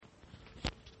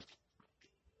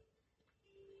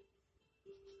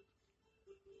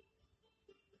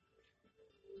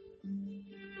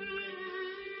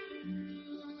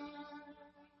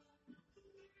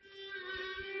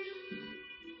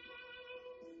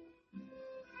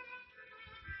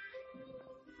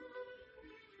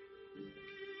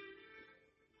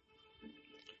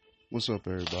What's up,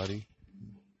 everybody?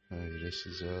 Hey, this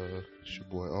is it's your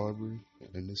boy Aubrey,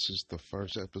 and this is the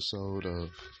first episode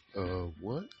of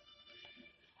what?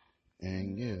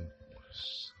 And yeah,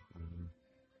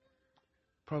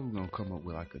 probably gonna come up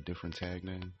with like a different tag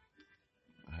name.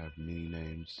 I have many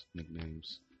names,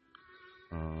 nicknames.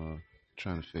 Uh,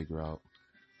 Trying to figure out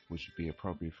which would be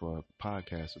appropriate for a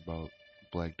podcast about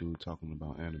black dude talking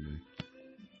about anime.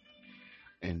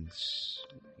 And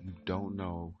you don't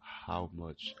know how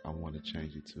much I want to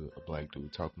change it to a black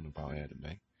dude talking about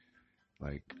anime.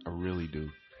 Like I really do.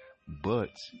 But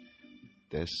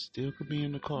that still could be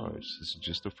in the cards. This is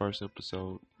just the first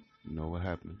episode. You know what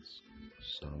happens.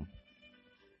 So,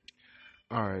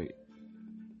 alright.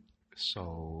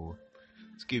 So,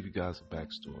 let's give you guys a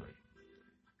backstory.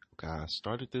 Okay, I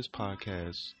started this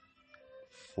podcast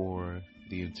for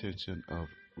the intention of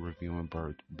reviewing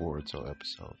Boruto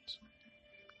episodes.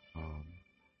 Um,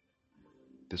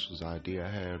 this was an idea I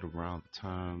had around the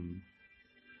time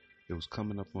it was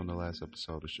coming up on the last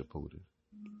episode of Shippuden.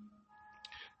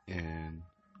 And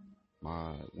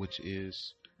which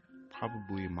is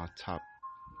probably my top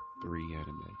 3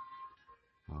 anime.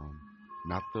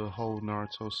 Not the whole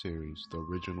Naruto series. The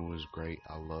original is great.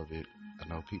 I love it. I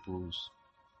know people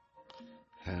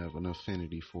have an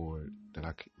affinity for it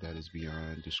that is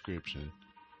beyond description.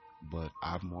 But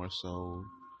I more so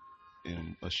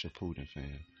am a Shippuden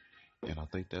fan, and I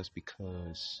think that's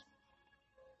because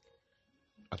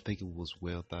I think it was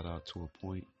well thought out to a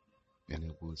point, and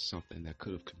it was something that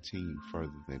could have continued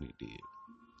further than it did.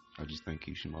 I just think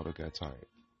Kishimoto got tired,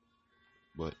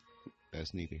 but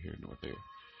that's neither here nor there.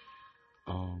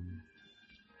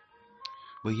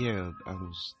 But yeah,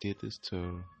 did this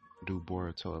to do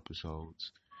Boruto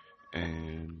episodes,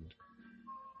 and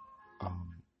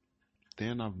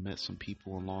then I've met some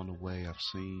people along the way. I've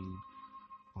seen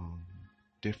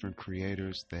different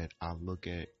creators that I look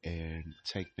at and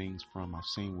take things from. I've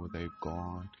seen where they've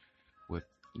gone with,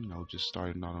 just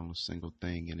starting out on a single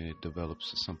thing and it develops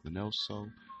to something else. So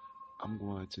I'm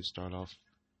going to start off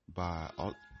by,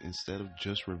 instead of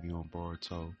just reviewing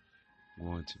Boruto, I'm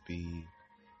going to be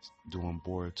doing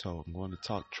Boruto. I'm going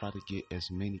to try to get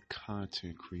as many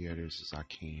content creators as I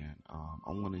can. I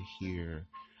want to hear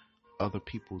other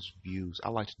people's views. I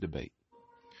like to debate.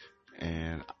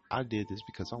 And I did this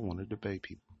because I want to debate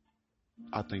people.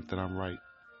 I think that I'm right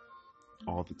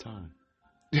all the time.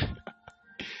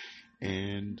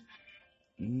 And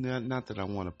not that I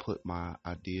want to put my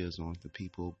ideas on the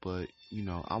people, but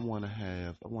I want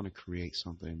to create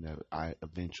something that I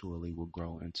eventually will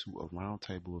grow into a round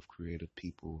table of creative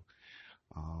people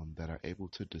that are able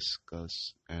to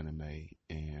discuss anime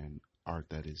and art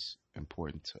that is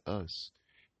important to us,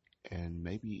 and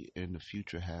maybe in the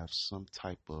future have some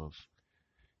type of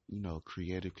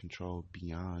creative control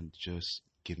beyond just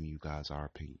giving you guys our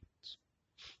opinions.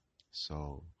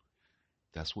 So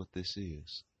that's what this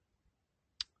is.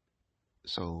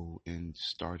 So, in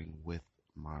starting with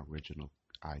my original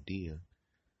idea,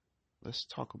 let's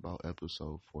talk about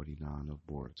episode 49 of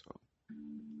Boruto.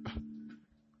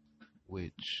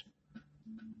 Which,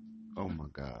 oh my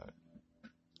god.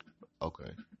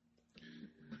 Okay.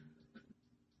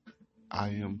 I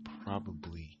am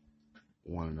probably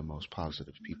one of the most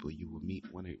positive people you will meet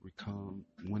when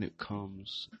it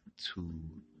comes to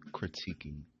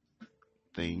critiquing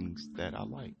things that I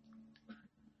like.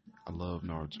 I love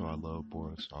Naruto, I love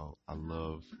Boruto, I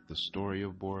love the story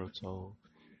of Boruto.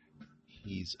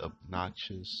 He's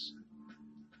obnoxious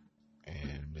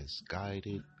and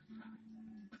misguided,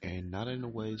 and not in the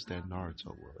ways that Naruto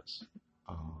was.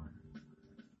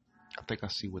 I think I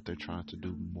see what they're trying to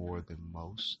do more than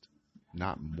most,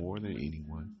 not more than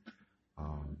anyone.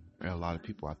 There are a lot of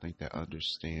people I think that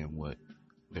understand what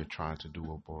they're trying to do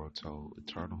with Boruto.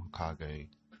 Eternal Hokage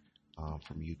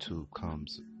from YouTube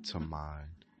comes to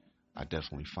mind. I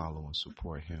definitely follow and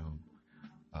support him.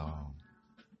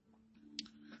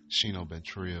 Shino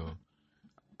Bentrill,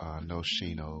 I know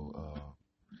Shino.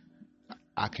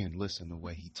 I can listen to the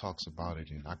way he talks about it,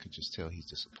 and I can just tell he's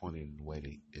disappointed in the way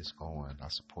that it's going. I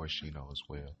support Shino as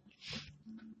well.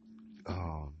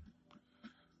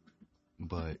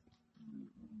 But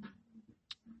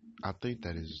I think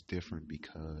that is different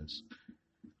because,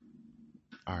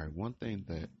 alright, one thing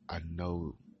that I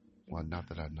know, well, not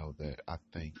that I know, that I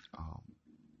think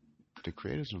the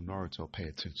creators of Naruto pay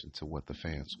attention to what the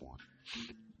fans want.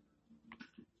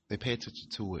 They pay attention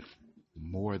to it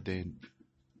more than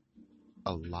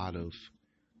a lot of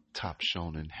top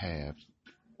shonen have,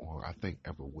 or I think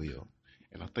ever will.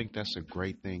 And I think that's a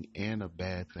great thing and a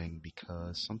bad thing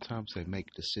because sometimes they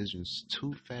make decisions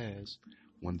too fast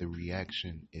when the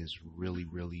reaction is really,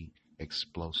 really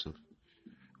explosive.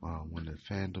 When the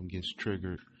fandom gets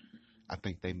triggered, I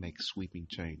think they make sweeping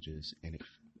changes, and it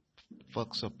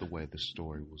fucks up the way the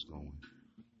story was going.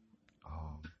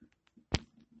 Um,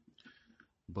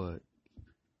 but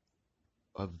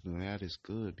other than that, it's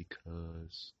good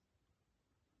because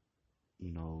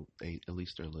they at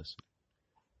least they're listening.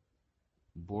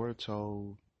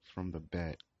 Boruto from the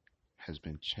bat has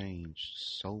been changed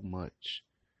so much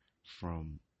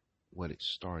from what it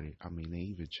started. I mean, they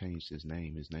even changed his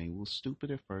name. His name was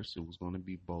stupid at first. It was going to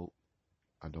be Bolt.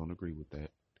 I don't agree with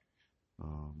that.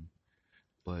 Um,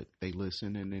 but they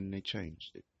listened and then they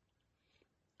changed it.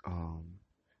 Um,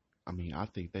 I mean, I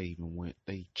think they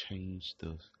changed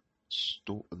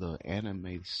the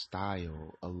anime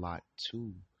style a lot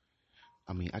too.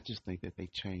 I mean, I just think that they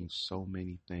changed so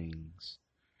many things.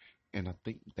 And I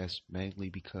think that's mainly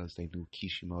because they knew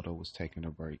Kishimoto was taking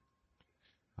a break.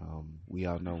 We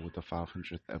all know with the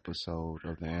 500th episode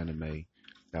of the anime,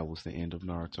 that was the end of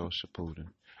Naruto Shippuden.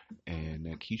 And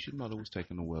that Kishimoto was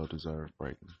taking a well-deserved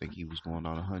break. I think he was going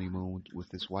on a honeymoon with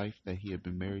his wife that he had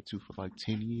been married to for like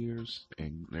 10 years.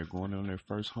 And they're going on their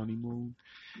first honeymoon.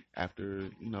 After,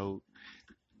 if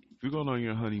you're going on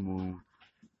your honeymoon,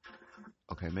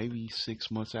 okay, maybe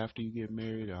 6 months after you get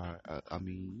married, or I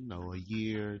mean, a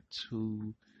year,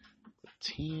 two,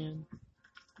 10,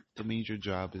 that means your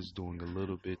job is doing a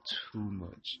little bit too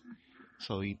much.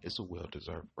 So it's a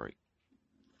well-deserved break.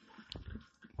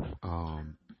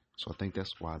 So I think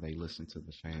that's why they listen to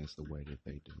the fans the way that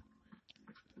they do.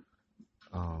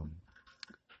 Um,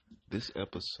 this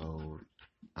episode,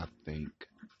 I think,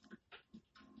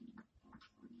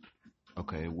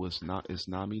 okay, it's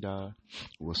Namida,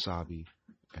 Wasabi,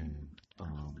 and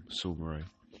Sumire.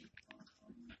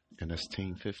 And that's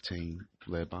Team 15,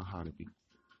 led by Hanabi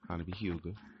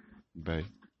Hyuga, Bay.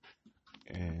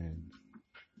 And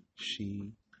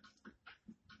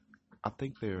I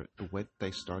think the way they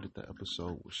started the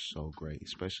episode was so great,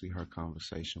 especially her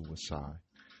conversation with Sai.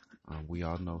 We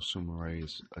all know Sumire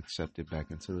is accepted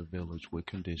back into the village with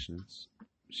conditions.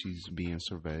 She's being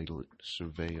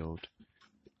surveilled,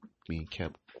 being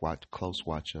kept close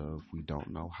watch of. We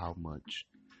don't know how much.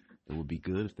 It would be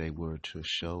good if they were to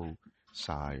show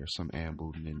Sai or some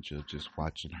Ambu ninja just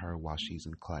watching her while she's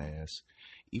in class,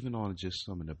 even on just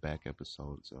some of the back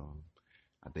episodes.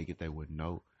 I think if they would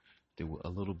know, they were a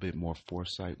little bit more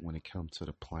foresight when it comes to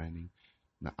the planning.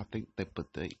 Now, I think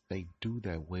they do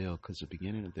that well because the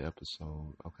beginning of the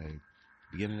episode,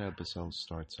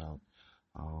 starts out,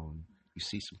 you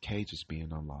see some cages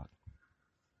being unlocked.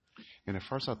 And at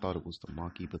first I thought it was the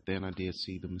monkey, but then I did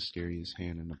see the mysterious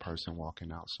hand and the person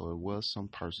walking out. So it was some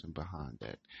person behind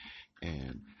that.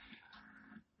 And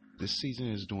this season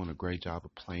is doing a great job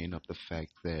of playing up the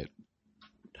fact that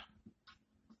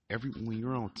when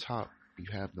you're on top, you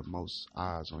have the most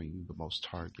eyes on you, the most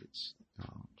targets.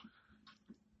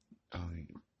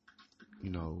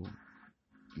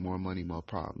 More money, more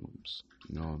problems.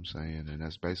 You know what I'm saying? And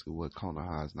that's basically what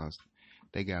Konoha is now.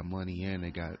 They got money and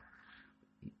they got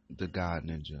the God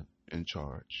Ninja in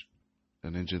charge. The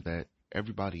ninja that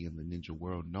everybody in the ninja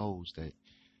world knows that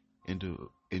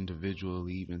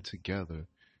individually, even together,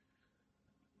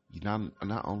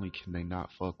 not only can they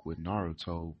not fuck with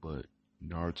Naruto, but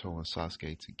Naruto and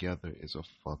Sasuke together is a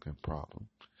fucking problem.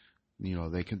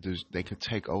 They could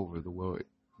take over the world.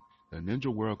 The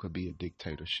ninja world could be a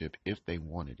dictatorship if they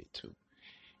wanted it to.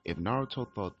 If Naruto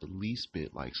thought the least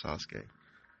bit like Sasuke,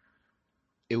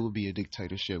 it would be a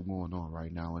dictatorship going on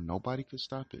right now, and nobody could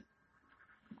stop it.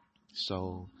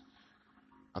 So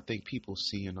I think people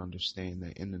see and understand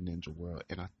that in the ninja world,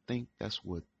 and I think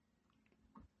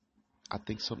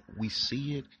we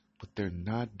see it, but they're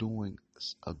not doing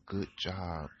a good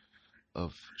job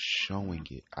of showing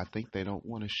it. I think they don't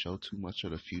want to show too much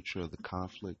of the future of the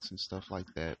conflicts and stuff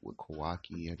like that with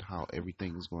Kawaki and how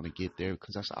everything is going to get there,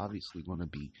 because that's obviously going to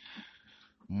be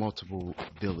multiple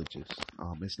villages.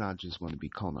 It's not just going to be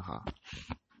Konoha.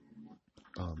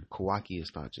 Kawaki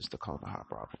is not just a Konoha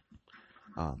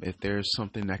problem. If there's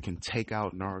something that can take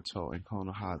out Naruto and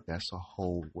Konoha, that's a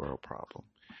whole world problem.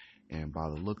 And by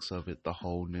the looks of it, the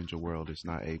whole ninja world is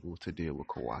not able to deal with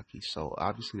Kawaki. So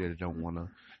obviously they don't want to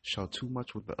show too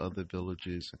much with the other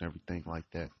villages and everything like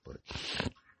that. But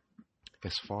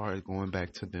as far as going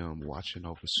back to them watching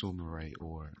over Sumire,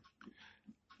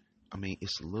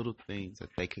 it's little things that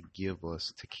they could give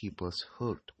us to keep us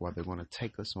hooked while they're going to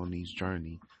take us on these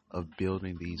journey of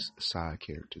building these side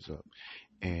characters up.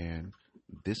 And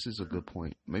this is a good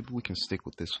point. Maybe we can stick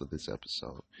with this for this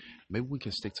episode. Maybe we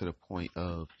can stick to the point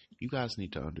of, you guys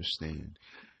need to understand,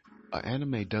 an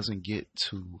anime doesn't get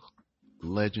to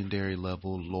legendary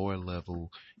level, lore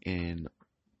level in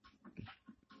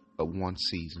one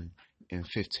season. in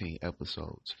 15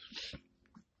 episodes.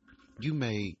 You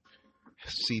may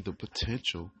see the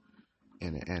potential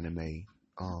in an anime.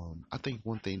 I think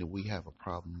one thing that we have a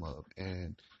problem of,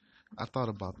 and I thought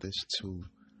about this too.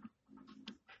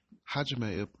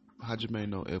 Hajime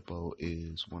no Ippo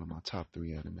is one of my top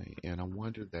three anime, and I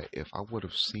wonder that if I would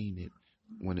have seen it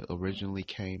when it originally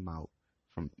came out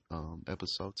from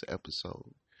episode to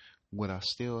episode, would I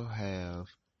still have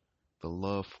the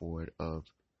love for it? Of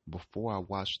before I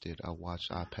watched it, I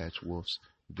watched Eye Patch Wolf's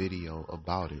video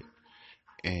about it,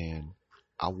 and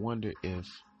I wonder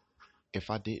if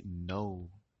I didn't know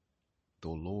the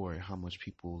lore and how much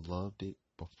people loved it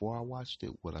before I watched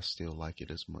it, would I still like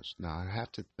it as much? Now I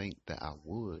have to think that I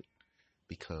would,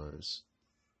 because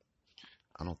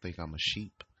I don't think I'm a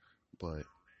sheep, but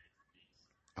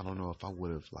I don't know if I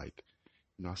would have, like,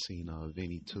 I seen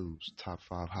Vinny Tube's top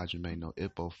five Hajime no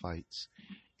Ippo fights,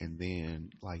 and then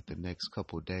like the next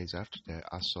couple of days after that,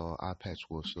 I saw Eye Patch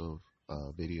Wolf's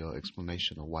video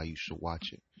explanation of why you should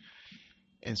watch it,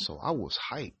 and so I was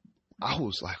hyped. I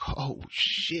was like, oh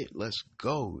shit, let's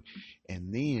go.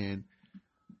 And then,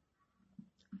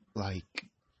 like,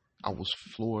 I was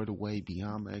floored away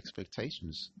beyond my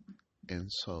expectations.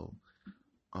 And so,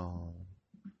 um,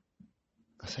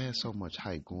 I had so much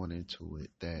hype going into it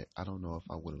that I don't know if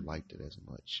I would have liked it as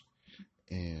much.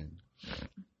 And,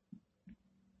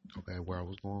 okay, where I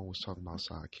was going was talking about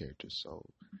side characters. So,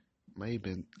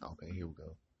 maybe, okay, here we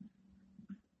go.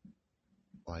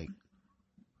 Like,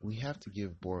 we have to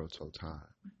give Boruto time.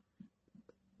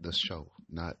 The show,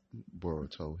 not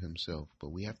Boruto himself, but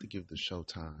we have to give the show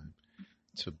time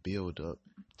to build up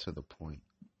to the point.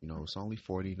 It's only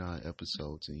 49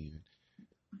 episodes in.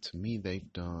 To me,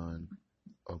 they've done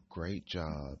a great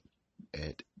job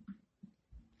at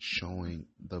showing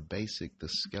the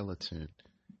skeleton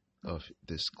of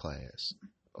this class,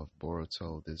 of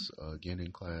Boruto, this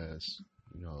Genin class,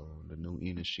 the new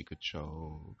Ina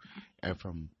Shikacho, and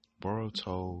from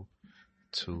Boruto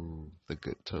to the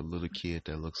little kid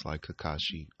that looks like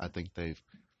Kakashi. I think they've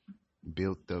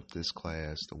built up this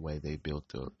class the way they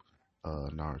built up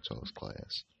Naruto's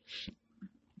class.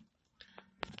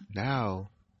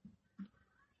 Now,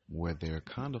 where they're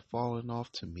kind of falling off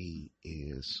to me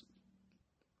is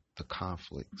the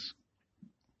conflicts.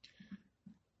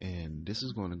 And this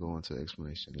is going to go into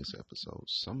explanation in this episode.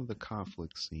 Some of the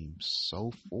conflicts seem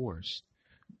so forced,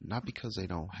 not because they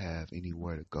don't have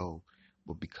anywhere to go,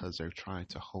 but because they're trying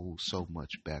to hold so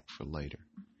much back for later.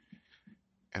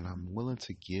 And I'm willing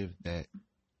to give that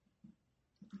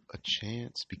a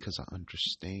chance because I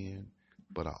understand,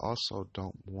 but I also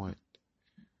don't want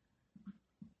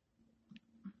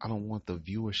the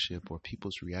viewership or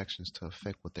people's reactions to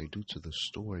affect what they do to the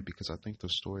story, because I think the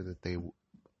story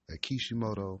that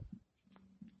Kishimoto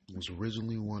was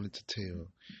originally wanted to tell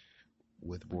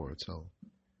with Boruto,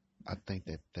 I think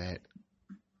that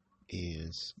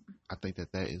is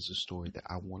a story that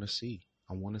I want to see.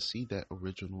 I want to see that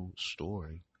original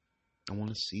story. I want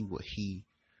to see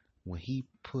when he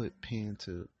put pen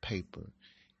to paper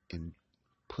and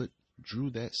drew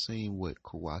that scene with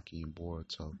Kawaki and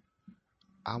Boruto.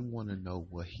 I want to know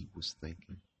what he was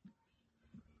thinking.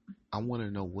 I want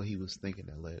to know what he was thinking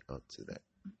that led up to that.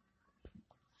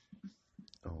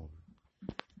 Of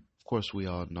course, we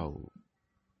all know.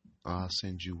 I'll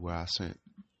send you where I sent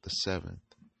the 7th.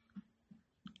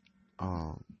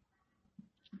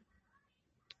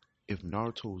 If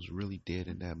Naruto was really dead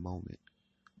in that moment,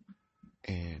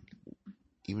 and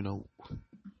even though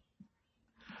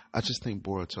I just think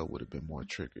Boruto would have been more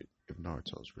triggered if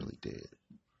Naruto was really dead.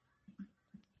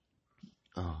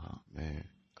 Oh man,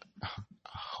 I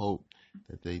hope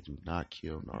that they do not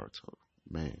kill Naruto.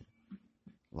 Man,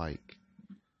 like,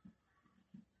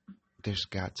 there's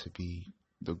got to be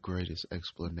the greatest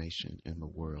explanation in the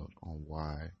world on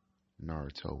why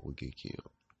Naruto would get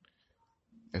killed,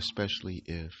 especially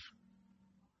if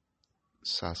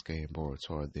Sasuke and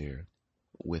Boruto are there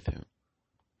with him.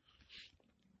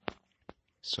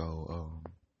 So,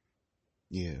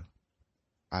 yeah,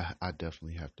 I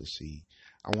definitely have to see.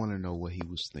 I want to know what he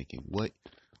was thinking. What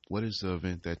is the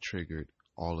event that triggered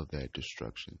all of that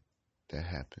destruction that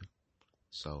happened?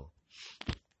 So,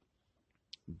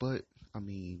 but I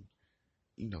mean,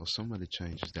 some of the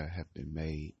changes that have been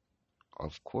made,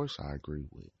 of course, I agree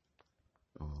with.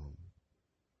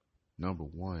 Number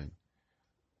one,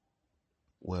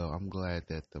 well, I'm glad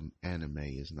that the anime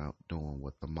is not doing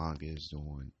what the manga is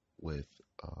doing with,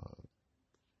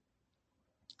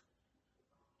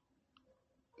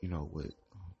 with,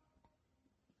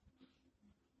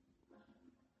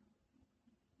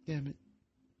 damn it,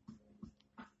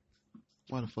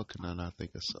 why the fuck can I not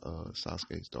think of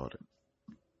Sasuke's daughter?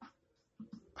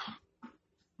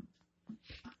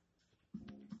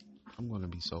 I'm gonna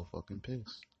be so fucking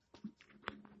pissed.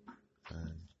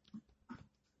 And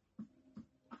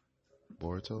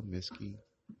Boruto, Mitsuki,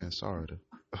 and Sarada.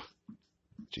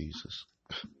 Jesus.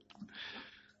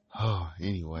 Oh,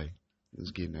 anyway, it's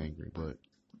getting angry, but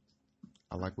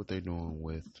I like what they're doing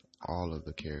with all of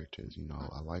the characters. You know,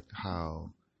 I like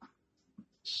how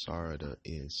Sarada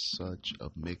is such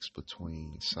a mix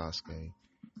between Sasuke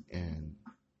and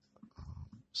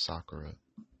Sakura,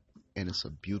 and it's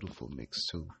a beautiful mix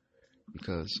too.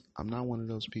 Because I'm not one of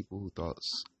those people who thought,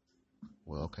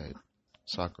 well, okay,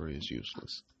 Sakura is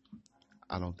useless.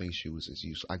 I don't think she was as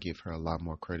useless. I give her a lot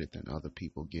more credit than other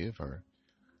people give her.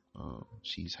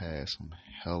 She's had some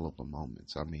hell of a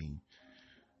moments. I mean,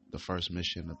 the first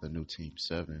mission of the new Team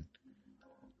 7,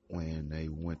 when they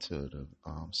went to the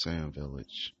Sand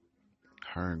Village,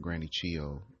 her and Granny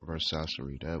Chio versus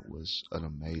Sasori, that was an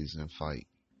amazing fight.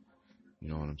 You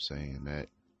know what I'm saying? That,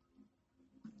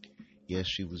 yes,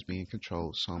 she was being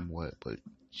controlled somewhat, but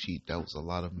that was a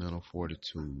lot of mental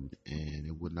fortitude, and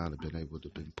it would not have been able to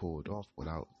been pulled off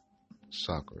without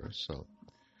Sakura. So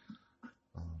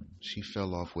she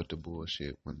fell off with the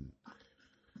bullshit and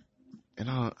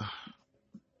I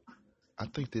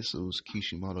think this was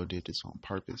Kishimoto did this on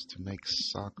purpose to make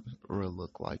Sakura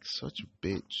look like such a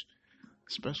bitch,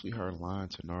 especially her line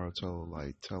to Naruto,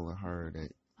 like telling her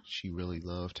that she really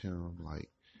loved him. Like,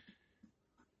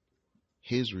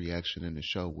 his reaction in the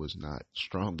show was not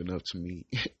strong enough to me.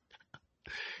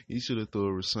 He should have threw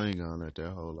a Rasengan at that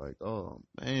whole, like, oh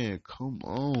man, come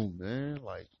on, man.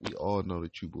 Like, we all know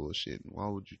that you bullshitting. Why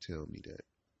would you tell me that?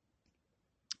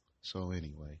 So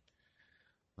anyway,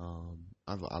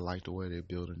 I like the way they're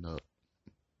building up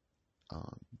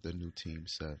the new Team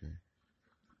 7.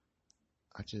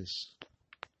 I just,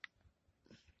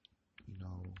 you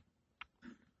know,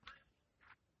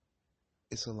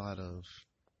 it's a lot of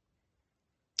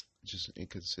just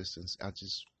inconsistency. I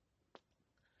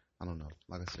don't know.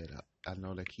 Like I said, I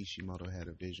know that Kishimoto had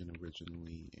a vision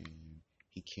originally, and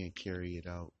he can't carry it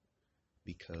out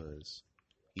because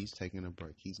he's taking a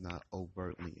break. He's not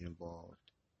overtly involved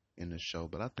in the show,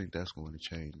 but I think that's going to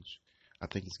change. I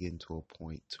think it's getting to a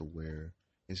point to where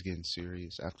it's getting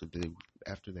serious after they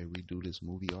redo this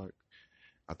movie arc.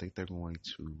 I think they're going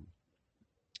to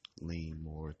lean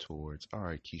more towards, all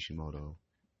right, Kishimoto,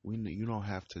 you don't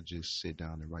have to just sit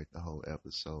down and write the whole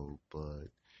episode, but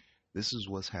this is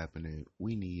what's happening.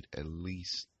 We need at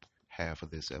least half of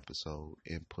this episode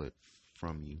input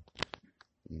from you.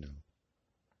 You know,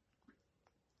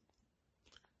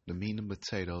 the meat and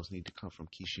potatoes need to come from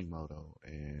Kishimoto,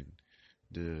 and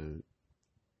the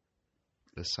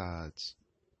sides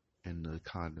and the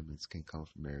condiments can come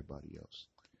from everybody else.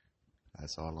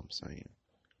 That's all I'm saying.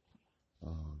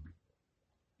 Um,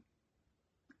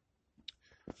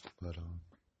 but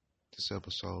this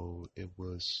episode, it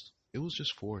was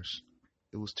just forced.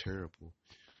 It was terrible.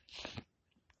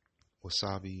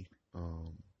 Wasabi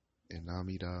and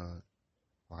Namida,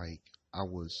 like, I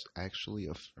was actually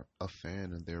a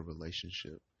fan of their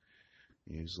relationship.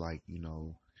 It's like, you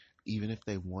know, even if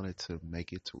they wanted to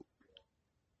make it to,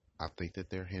 I think that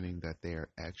they're hinting that they're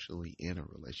actually in a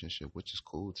relationship, which is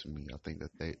cool to me. I think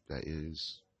that that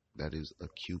is a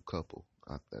cute couple.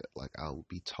 I'm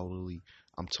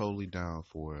totally down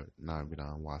for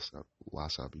Namida and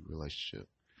Wasabi relationship.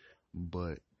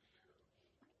 But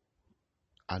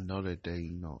I know that they,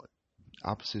 you know,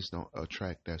 opposites don't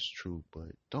attract. That's true,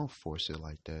 but don't force it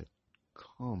like that.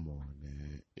 Come on,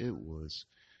 man. It was,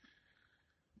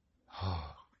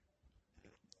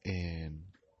 and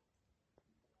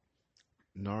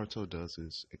Naruto does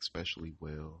this especially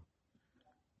well.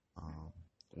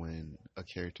 When a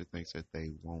character thinks that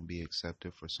they won't be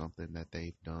accepted for something that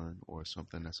they've done or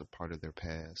something that's a part of their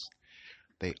past,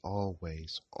 they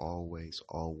always, always,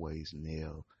 always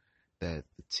nail that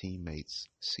the teammates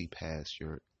see past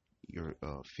your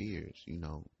fears. You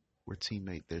know,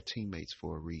 they're teammates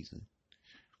for a reason.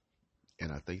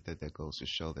 And I think that goes to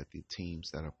show that the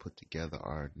teams that are put together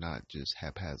are not just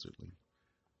haphazardly.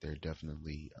 They're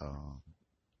definitely on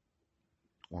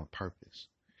purpose.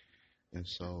 And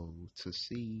so to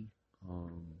see,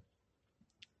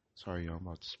 sorry, I'm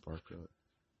about to spark up.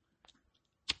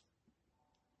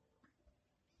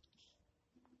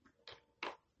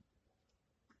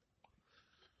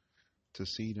 To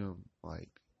see them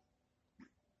like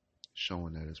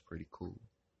showing that is pretty cool.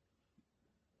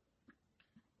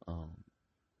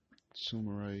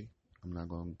 Sumire, I'm not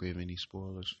gonna give any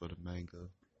spoilers for the manga,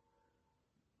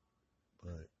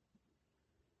 but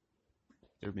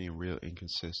they're being real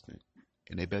inconsistent.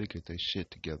 And they better get their shit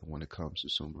together when it comes to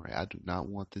Sumire. I do not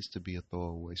want this to be a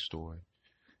throwaway story.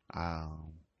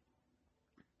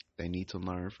 They need to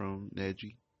learn from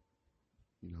Neji.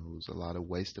 You know, it was a lot of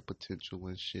wasted potential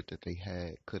and shit that they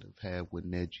could have had with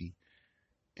Neji,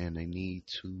 and they need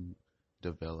to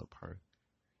develop her,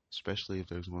 especially if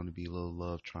there's going to be a little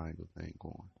love triangle thing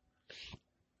going.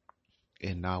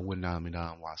 And not with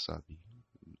Namida and Wasabi.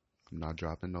 I'm not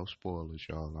dropping no spoilers,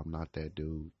 y'all. I'm not that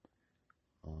dude.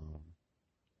 Um,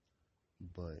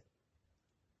 but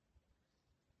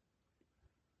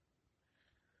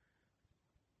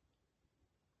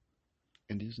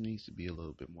and this needs to be a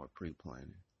little bit more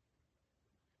pre-planning.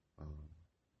 Um,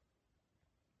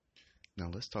 Now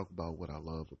let's talk about what I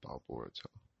love about Boruto.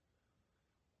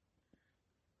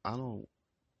 I don't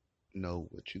know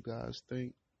what you guys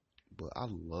think, but I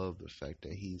love the fact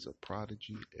that he's a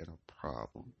prodigy and a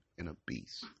problem and a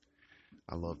beast.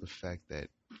 I love the fact that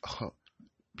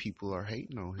people are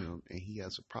hating on him and he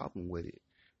has a problem with it.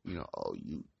 You know, oh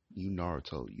you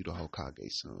Naruto, you the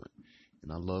Hokage son.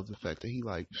 And I love the fact that he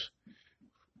like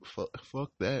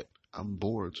fuck that. I'm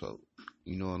Boruto.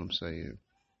 You know what I'm saying?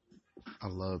 I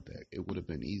love that. It would have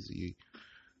been easy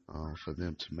for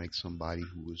them to make somebody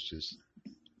who was just,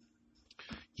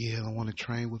 yeah, I want to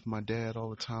train with my dad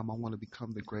all the time. I want to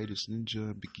become the greatest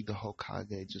ninja and be the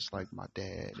Hokage just like my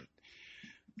dad.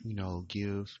 You know,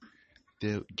 give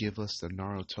us the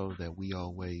Naruto that we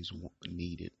always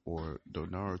needed, or the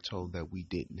Naruto that we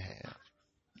didn't have.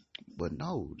 But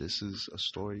no, this is a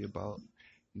story about,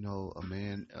 you know, a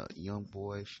man, a young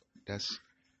boy that's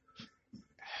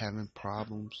having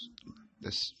problems,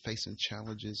 that's facing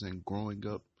challenges and growing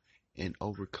up and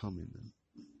overcoming them.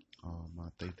 I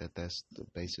think that that's the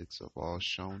basics of all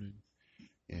shonen,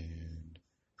 and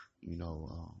you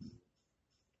know,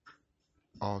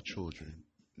 all children,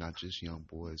 not just young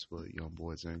boys, but young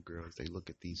boys and girls. They look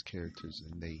at these characters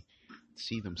and they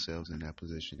see themselves in that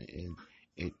position, and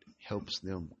it helps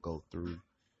them go through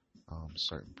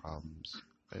certain problems.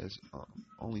 There's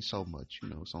only so much, you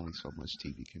know. It's only so much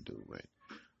TV can do, right?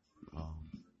 Um,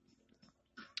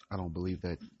 I don't believe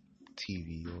that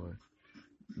TV or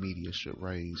media should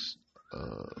raise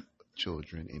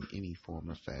children in any form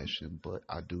or fashion, but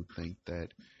I do think that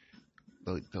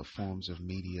the forms of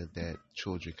media that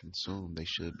children consume, they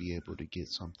should be able to get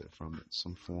something from it,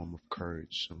 some form of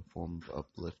courage, some form of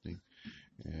uplifting.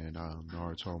 And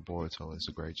Naruto and Boruto does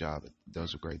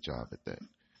a great job at that.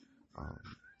 Um,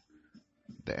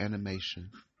 the animation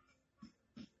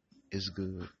is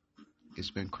good.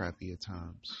 It's been crappy at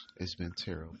times. It's been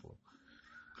terrible.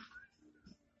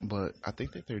 But I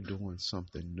think that they're doing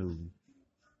something new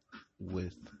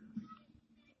with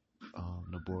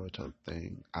the Boruto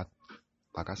thing.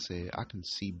 Like I said, I can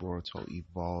see Boruto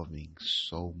evolving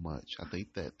so much. I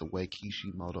think that the way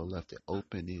Kishimoto left it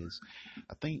open is,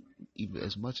 I think even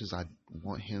as much as I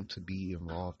want him to be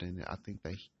involved in it, I think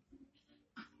that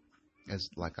as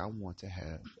like I want to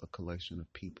have a collection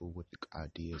of people with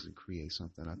ideas and create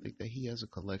something. I think that he has a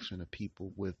collection of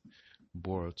people with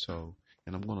Boruto,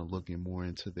 and I'm going to look in more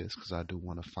into this because I do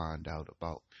want to find out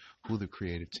about who the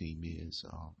creative team is.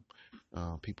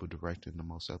 People directing the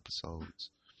most episodes.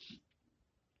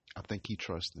 I think he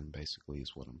trusts them, basically,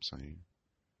 is what I'm saying.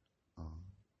 Um,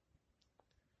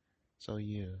 so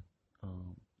yeah,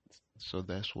 um, so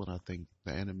that's what I think.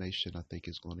 The animation, I think,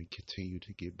 is going to continue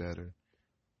to get better.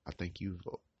 I think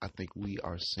I think we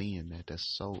are seeing that.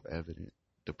 That's so evident.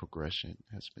 The progression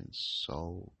has been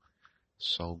so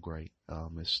great.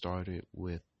 It started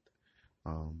with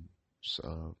um,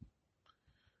 um,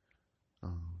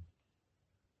 um,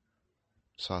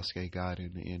 Sasuke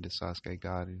Gaiden, the end of Sasuke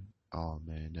Gaiden. Oh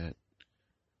man,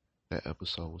 that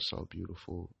episode was so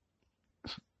beautiful.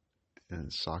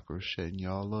 And Sakura shutting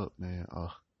y'all up, man.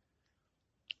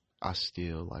 I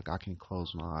still like I can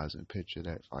close my eyes and picture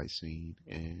that fight scene,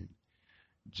 and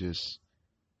just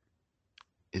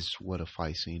it's what a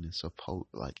fight scene is supposed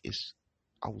like. It's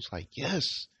I was like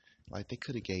yes, like they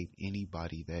could have gave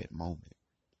anybody that moment,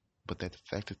 but that the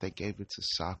fact that they gave it to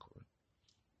Sakura,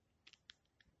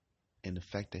 and the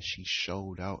fact that she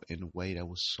showed out in a way that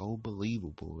was so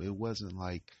believable. It wasn't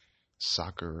like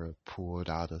Sakura pulled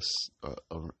out a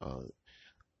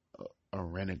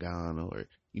Renegon, or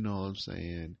you know what I'm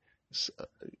saying,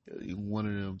 one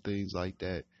of them things like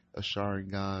that, a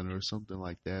Sharingan or something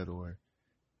like that, or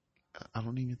I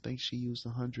don't even think she used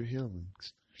 100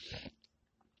 healings.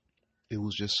 It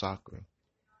was just Sakura,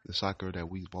 the Sakura that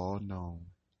we've all known,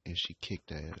 and she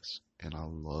kicked ass, and I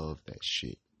love that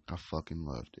shit. I fucking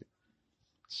loved it.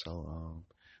 So,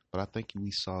 but I think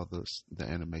we saw the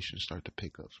animation start to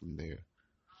pick up from there.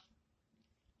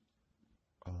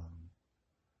 Um,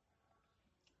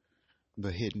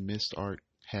 the hit and miss art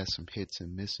has some hits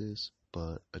and misses,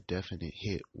 but a definite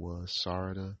hit was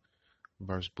Sarada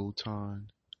versus Bhutan.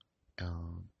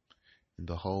 Um,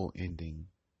 the whole ending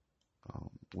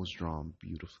was drawn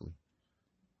beautifully.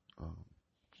 Um,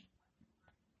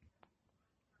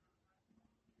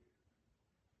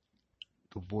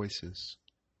 the voices,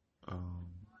 um,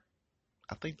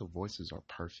 I think the voices are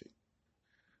perfect.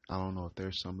 I don't know if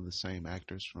they're some of the same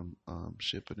actors from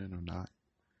Shippuden or not,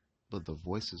 but the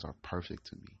voices are perfect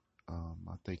to me.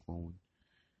 I think when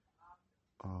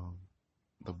um,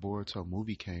 the Boruto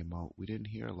movie came out, we didn't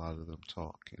hear a lot of them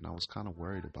talk, and I was kind of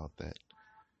worried about that.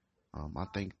 I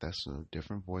think that's a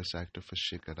different voice actor for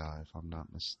Shikadai, if I'm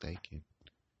not mistaken.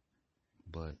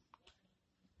 But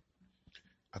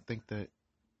I think that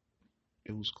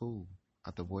it was cool.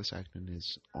 The voice acting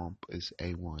is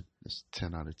A1. It's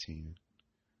 10 out of 10.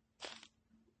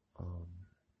 Um,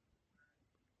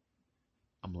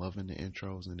 I'm loving the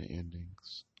intros and the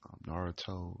endings.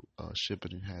 Naruto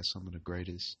Shippuden has some of the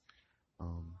greatest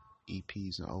um,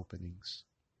 EPs and openings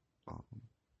um,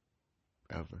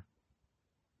 ever.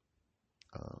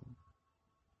 Um,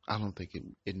 I don't think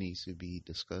it needs to be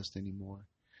discussed anymore.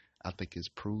 I think it's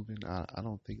proven. I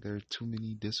don't think there are too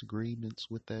many disagreements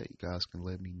with that. You guys can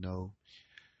let me know.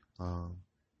 Um,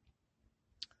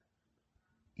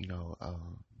 you know,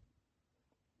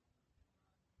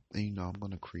 and, I'm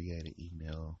gonna create an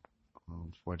email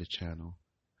for the channel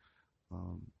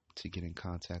um, to get in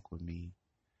contact with me.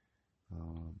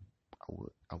 Um,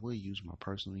 I would use my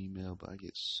personal email, but I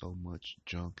get so much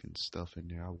junk and stuff in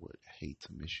there. I would hate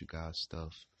to miss you guys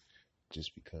stuff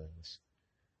just because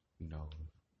you know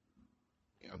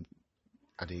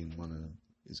I didn't want to.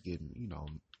 It's getting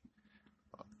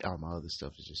all my other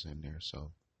stuff is just in there,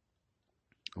 so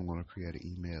I'm gonna create an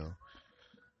email.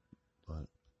 But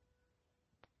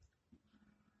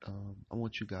I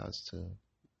want you guys to,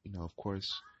 of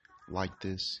course, like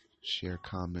this, share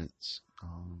comments.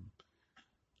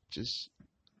 Just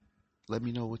let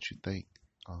me know what you think.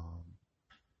 Um,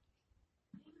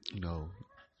 you know,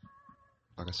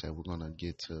 like I said, we're gonna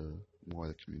get to more of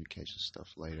the communication stuff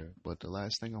later. But the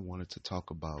last thing I wanted to talk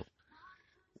about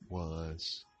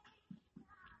was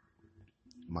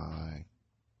my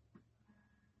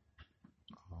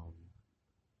um,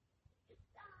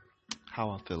 how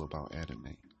I feel about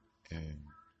anime, and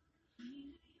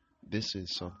this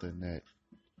is something that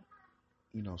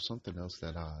something else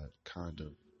that I kind of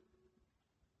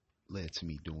led to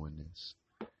me doing this.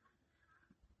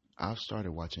 I've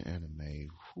started watching anime.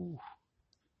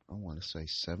 I want to say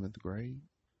seventh grade,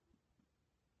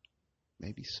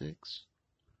 maybe sixth.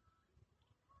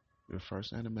 The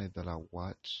first anime that I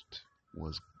watched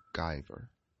was Guyver.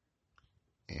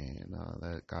 And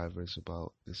that Guyver is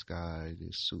about this guy,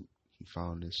 this suit. He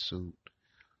found this suit,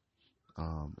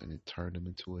 and it turned him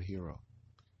into a hero.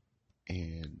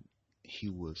 And he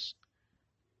was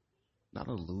not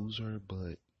a loser,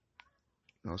 but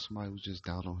somebody was just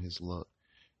down on his luck.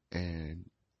 And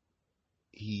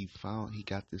he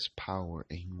got this power,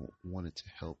 and he wanted to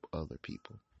help other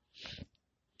people.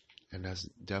 And that's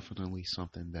definitely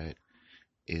something that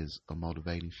is a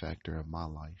motivating factor in my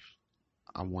life.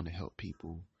 I want to help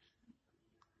people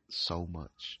so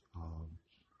much.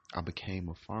 I became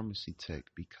a pharmacy tech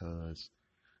because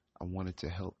I wanted to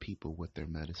help people with their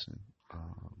medicine.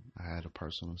 I had a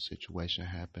personal situation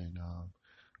happen.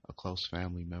 A close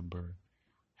family member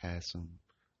had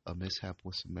a mishap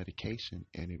with some medication,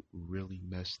 and it really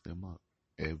messed them up.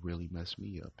 It really messed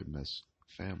me up. It messed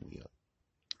family up.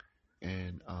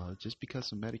 And just because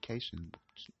some medication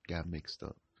got mixed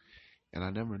up, and I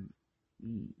never,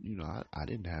 I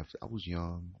didn't have. I was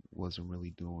young, wasn't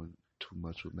really doing too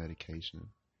much with medication.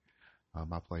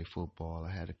 I played football.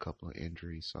 I had a couple of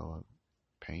injuries, so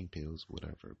pain pills,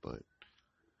 whatever. But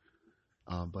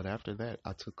after that,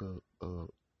 I took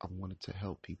I wanted to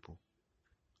help people.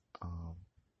 Um,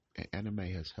 and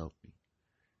anime has helped me.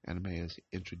 Anime has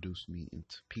introduced me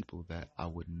into people that I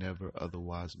would never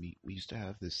otherwise meet. We used to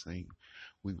have this thing.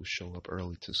 We would show up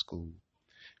early to school,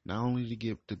 not only to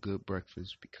get the good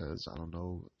breakfast, because I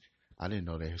didn't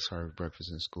know they served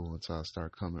breakfast in school until I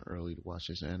started coming early to watch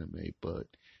this anime, but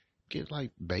get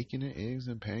like bacon and eggs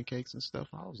and pancakes and stuff.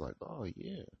 I was like, oh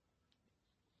yeah.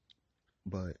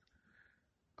 But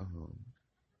um,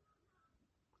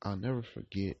 I'll never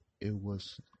forget. It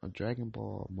was a Dragon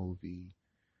Ball movie.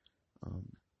 Um,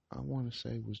 I want to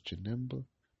say it was Janemba.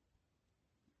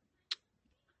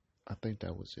 I think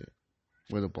that was it.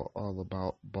 Where the ball, all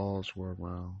about balls were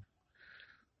around.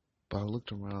 But I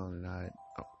looked around and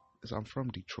I'm from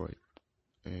Detroit,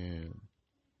 and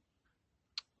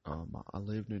I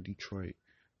lived in Detroit,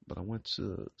 but I went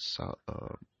to South.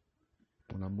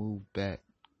 When I moved back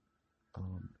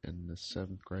in the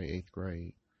seventh grade, eighth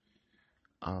grade,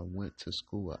 I went to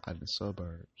school out in the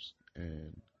suburbs,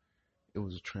 and it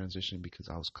was a transition because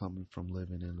I was coming from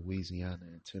living in Louisiana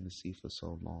and Tennessee for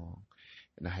so long,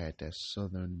 and I had that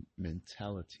Southern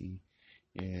mentality,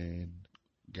 and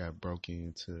got broke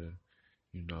into,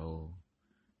 you know,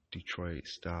 Detroit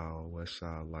style, West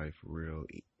Side life, real,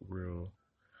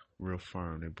 real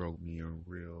firm. They broke me in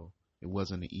real. It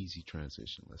wasn't an easy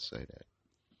transition, let's say that.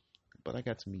 But I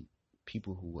got to meet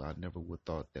people who I never would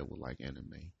thought that would like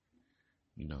anime.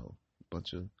 You know, a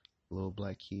bunch of little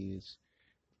black kids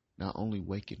not only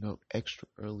waking up extra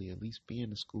early, at least being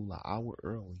in school an hour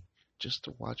early just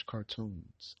to watch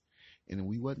cartoons. And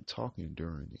we wasn't talking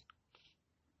during it.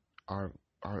 Our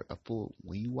our full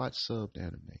when you watch subbed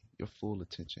anime, your full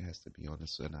attention has to be on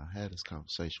this. And I had this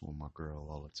conversation with my girl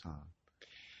all the time.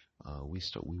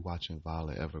 We watching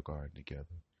Violet Evergarden together,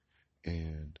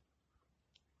 and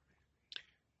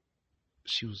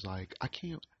she was like, "I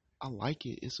can't. I like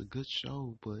it. It's a good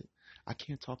show, but I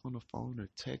can't talk on the phone or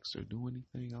text or do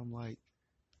anything." I'm like,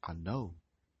 I know.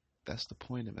 That's the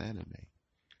point of anime.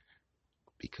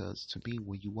 Because to me,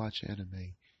 when you watch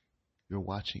anime, you're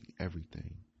watching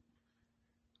everything.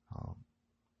 Um,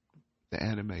 the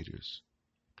animators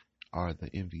are the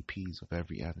MVPs of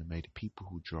every anime. The people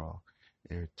who draw,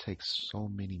 it takes so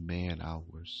many man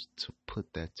hours to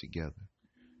put that together.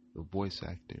 The voice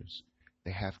actors,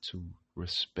 they have to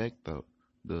respect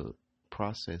the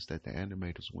process that the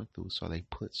animators went through, so they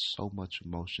put so much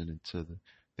emotion into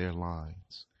their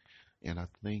lines. And I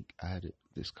think I had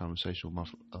this conversation with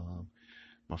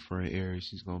my friend Aries.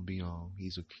 He's gonna be on.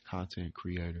 He's a content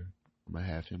creator. I'm gonna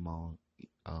have him on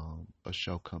a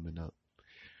show coming up.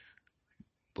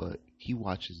 But he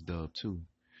watches dub too.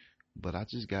 But I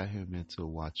just got him into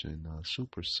watching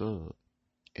Super Sub,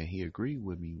 and he agreed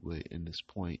with me with in this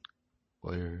point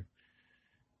where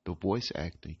the voice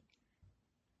acting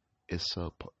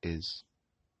is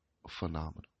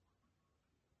phenomenal.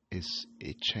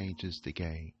 It changes the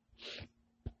game.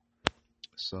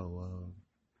 So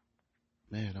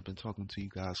man, I've been talking to you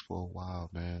guys for a while,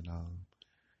 man.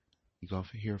 You're gonna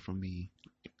hear from me.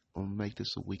 I'm gonna make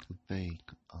this a weekly thing.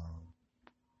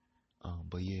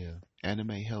 But yeah,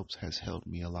 anime has helped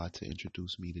me a lot to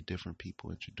introduce me to different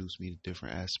people, introduce me to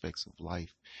different aspects of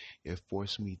life. It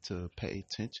forced me to pay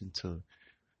attention to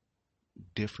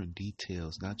different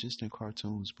details, not just in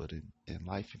cartoons, but in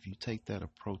life. If you take that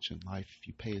approach in life, if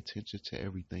you pay attention to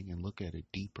everything and look at it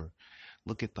deeper,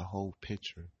 look at the whole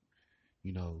picture,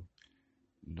 you know,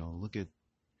 look at,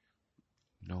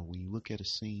 when you look at a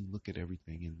scene, look at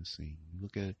everything in the scene.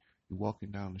 You're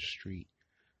walking down the street.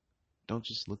 Don't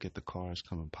just look at the cars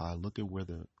coming by. Look at where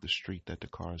the street that the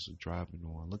cars are driving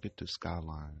on. Look at the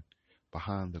skyline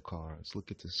behind the cars.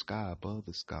 Look at the sky above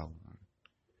the skyline.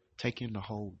 Take in the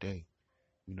whole day.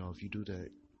 If you do that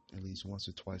at least once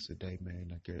or twice a day,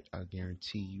 man, I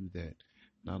guarantee you that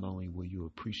not only will you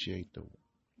appreciate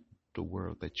the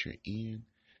world that you're in,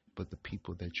 but the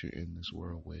people that you're in this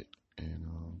world with. And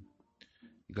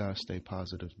you gotta stay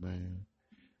positive, man.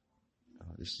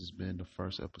 This has been the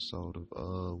first episode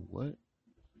of What?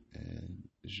 And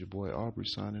it's your boy Aubrey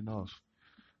signing off.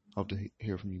 Hope to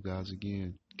hear from you guys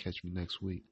again. Catch me next week.